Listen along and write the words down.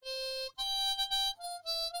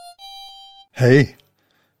Hey,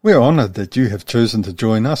 we're honored that you have chosen to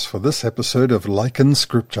join us for this episode of Like in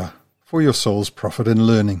Scripture, for your soul's profit and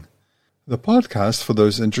learning. The podcast for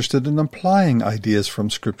those interested in applying ideas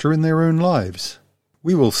from Scripture in their own lives.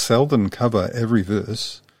 We will seldom cover every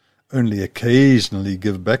verse, only occasionally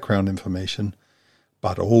give background information,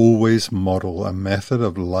 but always model a method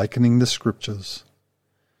of likening the Scriptures.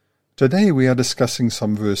 Today we are discussing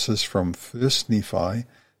some verses from 1 Nephi,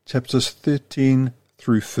 chapters 13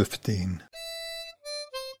 through 15.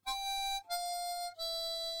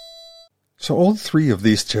 So all three of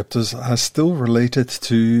these chapters are still related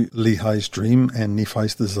to Lehi's dream and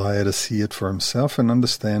Nephi's desire to see it for himself and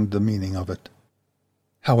understand the meaning of it.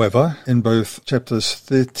 However, in both chapters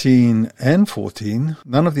 13 and 14,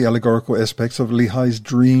 none of the allegorical aspects of Lehi's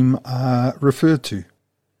dream are referred to.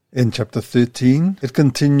 In chapter 13, it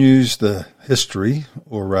continues the history,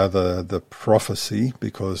 or rather the prophecy,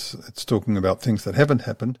 because it's talking about things that haven't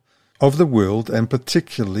happened, of the world and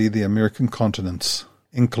particularly the American continents,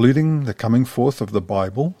 including the coming forth of the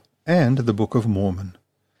Bible and the Book of Mormon.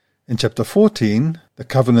 In chapter 14, the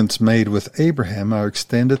covenants made with Abraham are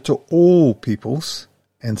extended to all peoples,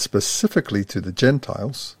 and specifically to the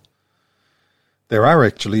Gentiles. There are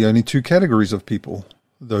actually only two categories of people,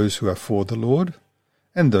 those who are for the Lord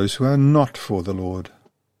and those who are not for the Lord.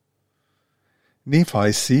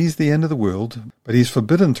 Nephi sees the end of the world, but he is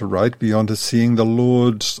forbidden to write beyond his seeing the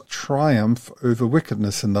Lord's triumph over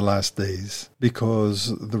wickedness in the last days,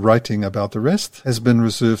 because the writing about the rest has been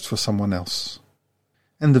reserved for someone else.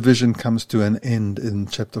 And the vision comes to an end in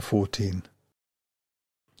chapter 14.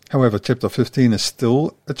 However, chapter 15 is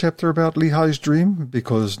still a chapter about Lehi's dream,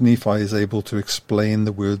 because Nephi is able to explain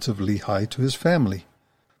the words of Lehi to his family.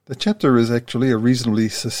 The chapter is actually a reasonably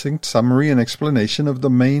succinct summary and explanation of the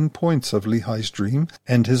main points of Lehi's dream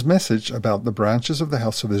and his message about the branches of the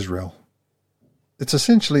house of Israel. It's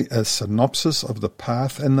essentially a synopsis of the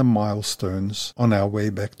path and the milestones on our way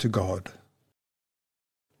back to God.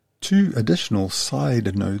 Two additional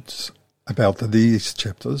side notes about these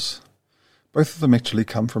chapters. Both of them actually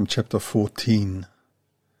come from chapter 14.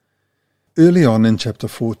 Early on in chapter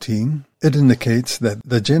 14, it indicates that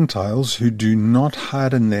the Gentiles who do not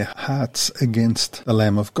harden their hearts against the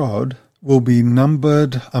Lamb of God will be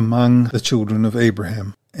numbered among the children of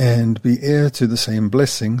Abraham and be heir to the same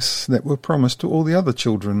blessings that were promised to all the other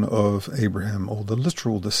children of Abraham, all the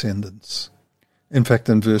literal descendants. In fact,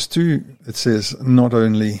 in verse 2, it says not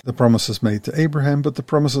only the promises made to Abraham, but the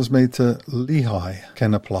promises made to Lehi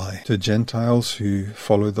can apply to Gentiles who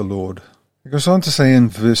follow the Lord. It goes on to say in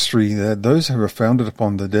verse 3 that those who are founded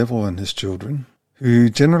upon the devil and his children, who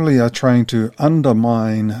generally are trying to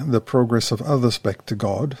undermine the progress of others back to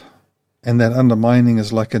God, and that undermining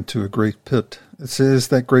is likened to a great pit. It says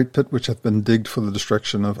that great pit which hath been digged for the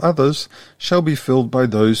destruction of others shall be filled by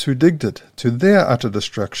those who digged it, to their utter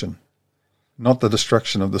destruction. Not the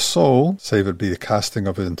destruction of the soul, save it be the casting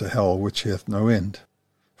of it into hell, which hath no end.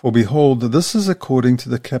 For behold, this is according to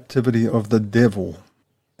the captivity of the devil.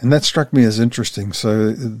 And that struck me as interesting.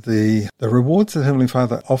 So the rewards that Heavenly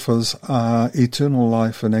Father offers are eternal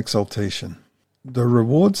life and exaltation. The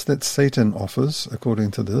rewards that Satan offers, according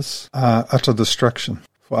to this, are utter destruction,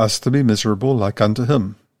 for us to be miserable like unto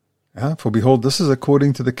him. For behold, this is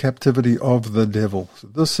according to the captivity of the devil. So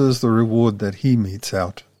this is the reward that he metes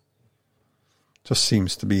out. Just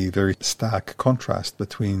seems to be a very stark contrast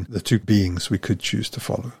between the two beings we could choose to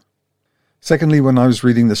follow. Secondly, when I was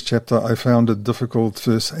reading this chapter, I found it difficult.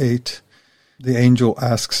 Verse 8, the angel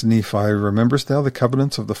asks Nephi, "Rememberest thou the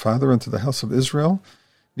covenants of the father unto the house of Israel?"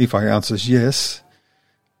 Nephi answers, "Yes."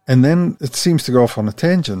 And then it seems to go off on a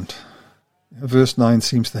tangent. Verse 9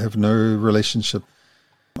 seems to have no relationship.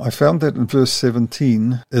 I found that in verse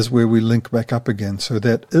 17 is where we link back up again. So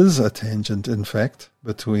that is a tangent, in fact,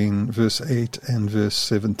 between verse 8 and verse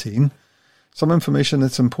 17. Some information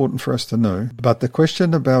that's important for us to know. But the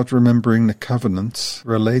question about remembering the covenants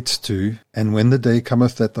relates to, "And when the day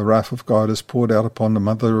cometh that the wrath of God is poured out upon the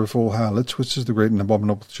mother of all harlots, which is the great and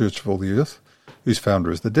abominable church of all the earth, whose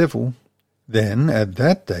founder is the devil, then at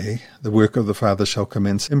that day the work of the Father shall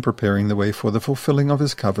commence in preparing the way for the fulfilling of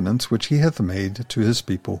his covenants, which he hath made to his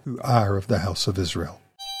people who are of the house of Israel."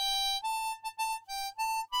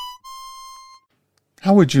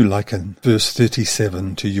 How would you liken verse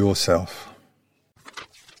 37 to yourself?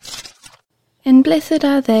 And blessed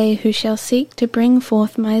are they who shall seek to bring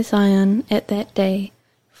forth my Zion at that day,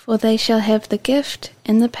 for they shall have the gift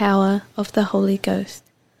and the power of the Holy Ghost.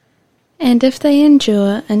 And if they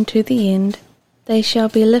endure unto the end, they shall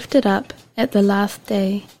be lifted up at the last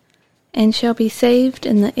day, and shall be saved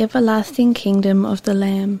in the everlasting kingdom of the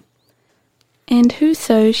Lamb. And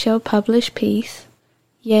whoso shall publish peace,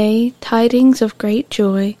 yea, tidings of great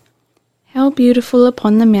joy. How beautiful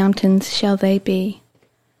upon the mountains shall they be.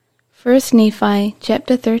 1 Nephi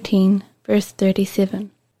chapter 13, verse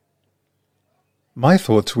 37. My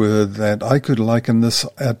thoughts were that I could liken this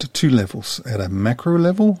at two levels, at a macro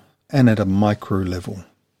level and at a micro level.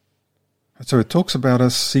 So it talks about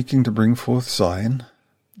us seeking to bring forth Zion,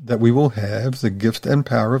 that we will have the gift and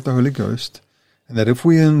power of the Holy Ghost, and that if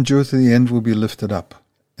we endure to the end, we'll be lifted up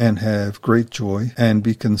and have great joy and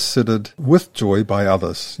be considered with joy by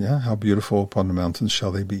others. Yeah, how beautiful upon the mountains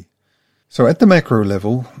shall they be. So at the macro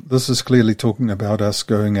level, this is clearly talking about us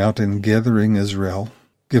going out and gathering Israel,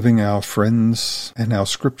 giving our friends and our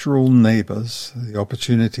scriptural neighbors the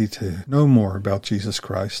opportunity to know more about Jesus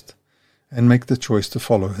Christ and make the choice to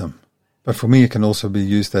follow him. But for me, it can also be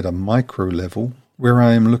used at a micro level, where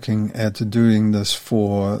I am looking at doing this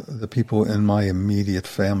for the people in my immediate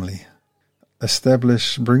family.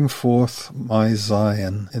 Bring forth my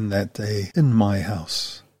Zion in that day in my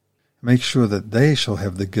house. Make sure that they shall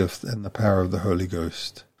have the gift and the power of the Holy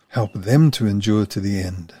Ghost. Help them to endure to the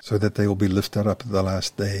end, so that they will be lifted up at the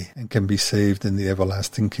last day and can be saved in the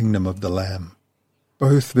everlasting kingdom of the Lamb.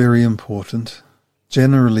 Both very important.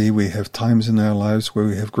 Generally, we have times in our lives where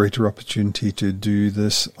we have greater opportunity to do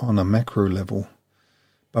this on a macro level,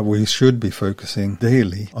 but we should be focusing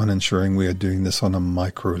daily on ensuring we are doing this on a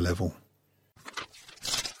micro level.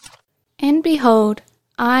 And behold,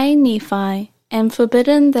 I, Nephi, am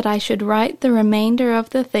forbidden that I should write the remainder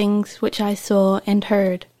of the things which I saw and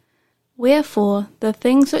heard. Wherefore the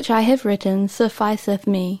things which I have written sufficeth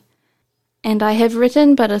me, and I have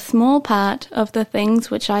written but a small part of the things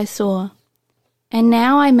which I saw. And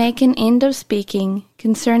now I make an end of speaking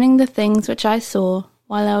concerning the things which I saw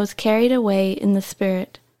while I was carried away in the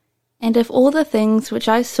Spirit. And if all the things which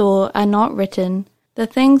I saw are not written, the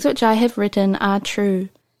things which I have written are true.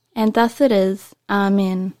 And thus it is.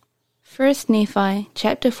 Amen. 1 Nephi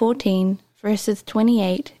chapter 14, verses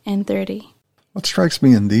 28 and 30. What strikes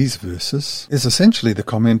me in these verses is essentially the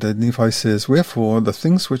comment that Nephi says, "Wherefore the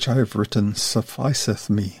things which I have written sufficeth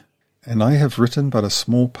me, and I have written but a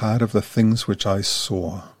small part of the things which I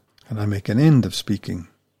saw, and I make an end of speaking.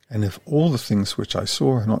 And if all the things which I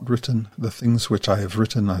saw are not written, the things which I have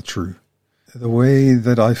written are true." The way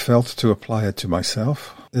that I felt to apply it to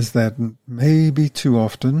myself is that maybe too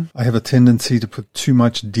often I have a tendency to put too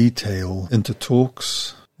much detail into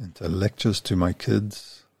talks, into lectures to my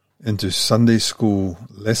kids, into Sunday school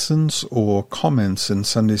lessons or comments in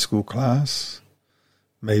Sunday school class,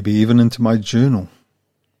 maybe even into my journal.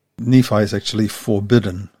 Nephi is actually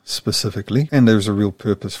forbidden specifically, and there's a real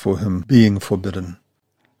purpose for him being forbidden.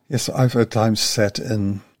 Yes, I've at times sat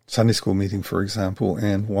in Sunday school meeting, for example,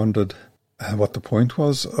 and wondered what the point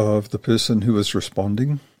was of the person who was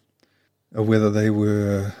responding, or whether they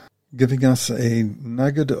were giving us a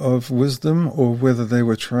nugget of wisdom, or whether they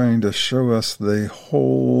were trying to show us the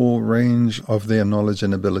whole range of their knowledge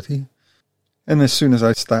and ability. And as soon as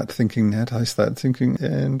I start thinking that, I start thinking,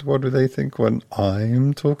 and what do they think when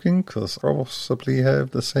I'm talking? Because I possibly have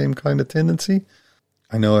the same kind of tendency.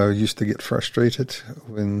 I know I used to get frustrated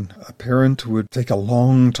when a parent would take a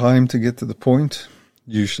long time to get to the point,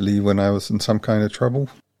 usually when I was in some kind of trouble.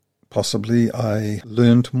 Possibly I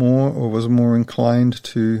learned more or was more inclined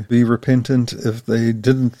to be repentant if they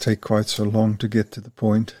didn't take quite so long to get to the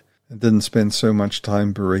point and didn't spend so much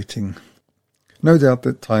time berating. No doubt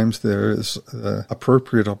that at times there is the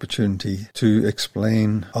appropriate opportunity to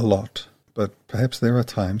explain a lot, but perhaps there are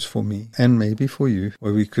times for me, and maybe for you,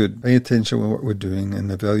 where we could pay attention to what we're doing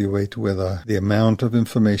and evaluate whether the amount of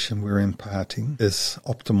information we're imparting is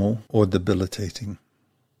optimal or debilitating.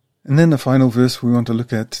 And then the final verse we want to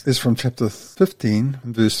look at is from chapter 15,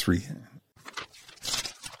 verse 3.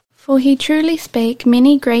 For he truly spake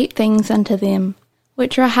many great things unto them,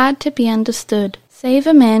 which are hard to be understood, save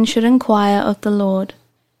a man should inquire of the Lord.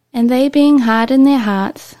 And they being hard in their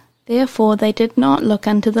hearts, therefore they did not look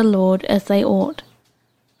unto the Lord as they ought.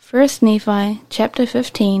 1 Nephi chapter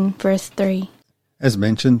 15, verse 3. As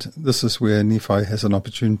mentioned, this is where Nephi has an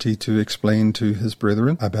opportunity to explain to his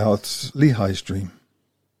brethren about Lehi's dream.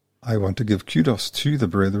 I want to give kudos to the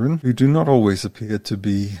brethren who do not always appear to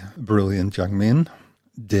be brilliant young men,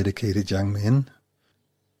 dedicated young men.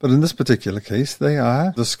 But in this particular case, they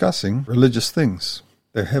are discussing religious things.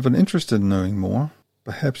 They have an interest in knowing more.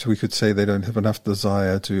 Perhaps we could say they don't have enough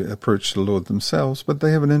desire to approach the Lord themselves, but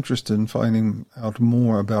they have an interest in finding out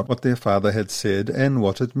more about what their father had said and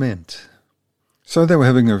what it meant. So they were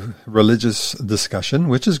having a religious discussion,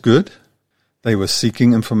 which is good. They were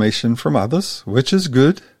seeking information from others, which is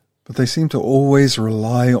good. But they seem to always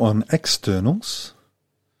rely on externals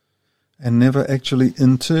and never actually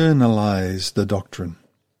internalize the doctrine.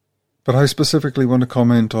 But I specifically want to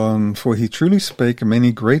comment on, for he truly spake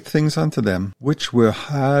many great things unto them, which were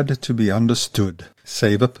hard to be understood,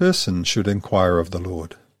 save a person should inquire of the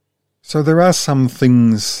Lord. So there are some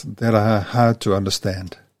things that are hard to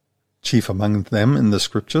understand. Chief among them in the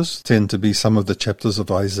Scriptures tend to be some of the chapters of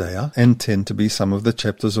Isaiah and tend to be some of the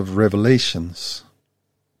chapters of Revelations.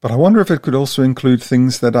 But I wonder if it could also include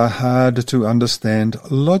things that are hard to understand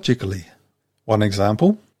logically. One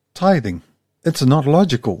example, tithing. It's not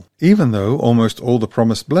logical, even though almost all the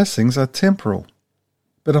promised blessings are temporal.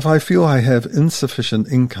 But if I feel I have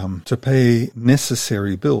insufficient income to pay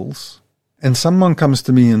necessary bills, and someone comes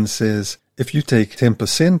to me and says, if you take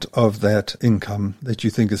 10% of that income that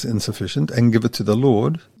you think is insufficient and give it to the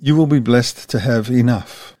Lord, you will be blessed to have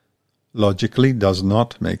enough. Logically does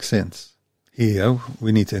not make sense. Here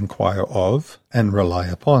we need to inquire of and rely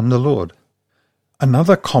upon the Lord.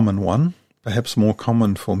 Another common one, perhaps more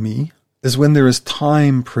common for me, is when there is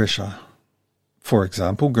time pressure. For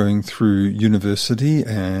example, going through university,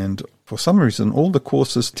 and for some reason all the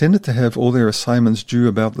courses tended to have all their assignments due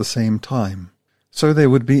about the same time. So there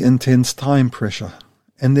would be intense time pressure,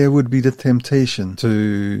 and there would be the temptation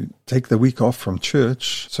to take the week off from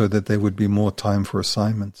church so that there would be more time for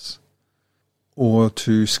assignments, or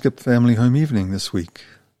to skip family home evening this week,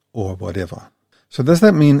 or whatever. So does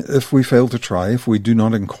that mean if we fail to try, if we do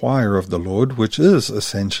not inquire of the Lord, which is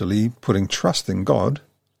essentially putting trust in God,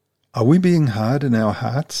 are we being hard in our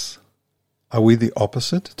hearts? Are we the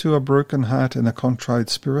opposite to a broken heart and a contrite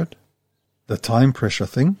spirit? The time pressure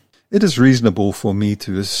thing? It is reasonable for me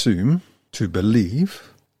to assume, to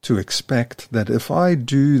believe, to expect that if I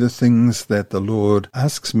do the things that the Lord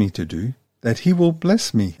asks me to do, that He will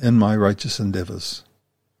bless me in my righteous endeavors.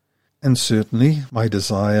 And certainly my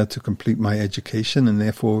desire to complete my education and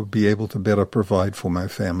therefore be able to better provide for my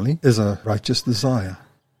family is a righteous desire.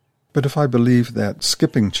 But if I believe that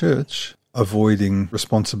skipping church, avoiding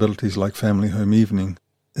responsibilities like family home evening,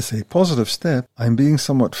 is a positive step, I'm being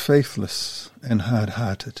somewhat faithless and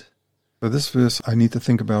hard-hearted. For this verse, I need to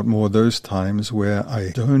think about more those times where I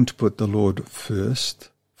don't put the Lord first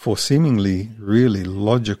for seemingly really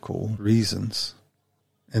logical reasons,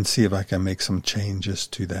 and see if I can make some changes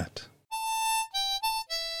to that.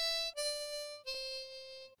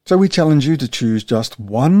 So we challenge you to choose just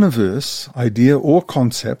one verse, idea or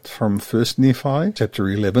concept from 1 Nephi chapter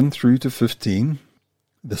 11 through to 15,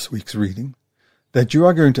 this week's reading, that you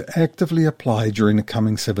are going to actively apply during the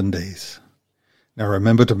coming 7 days. Now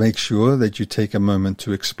remember to make sure that you take a moment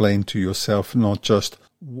to explain to yourself not just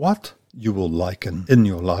what you will liken in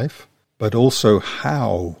your life, but also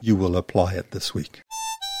how you will apply it this week.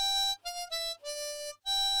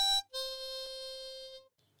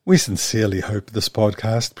 We sincerely hope this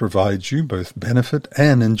podcast provides you both benefit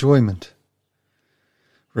and enjoyment.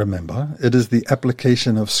 Remember, it is the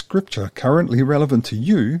application of Scripture currently relevant to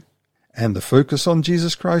you and the focus on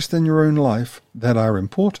Jesus Christ in your own life that are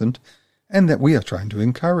important and that we are trying to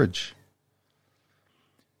encourage.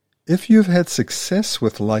 If you've had success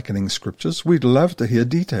with likening Scriptures, we'd love to hear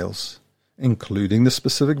details, including the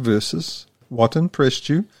specific verses, what impressed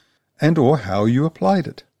you, and or how you applied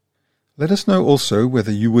it. Let us know also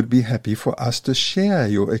whether you would be happy for us to share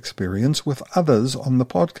your experience with others on the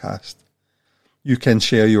podcast. You can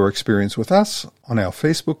share your experience with us on our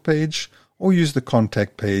Facebook page or use the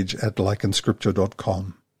contact page at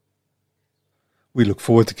likeinscripture.com. We look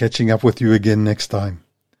forward to catching up with you again next time.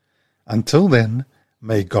 Until then,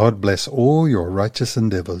 may God bless all your righteous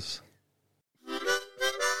endeavors.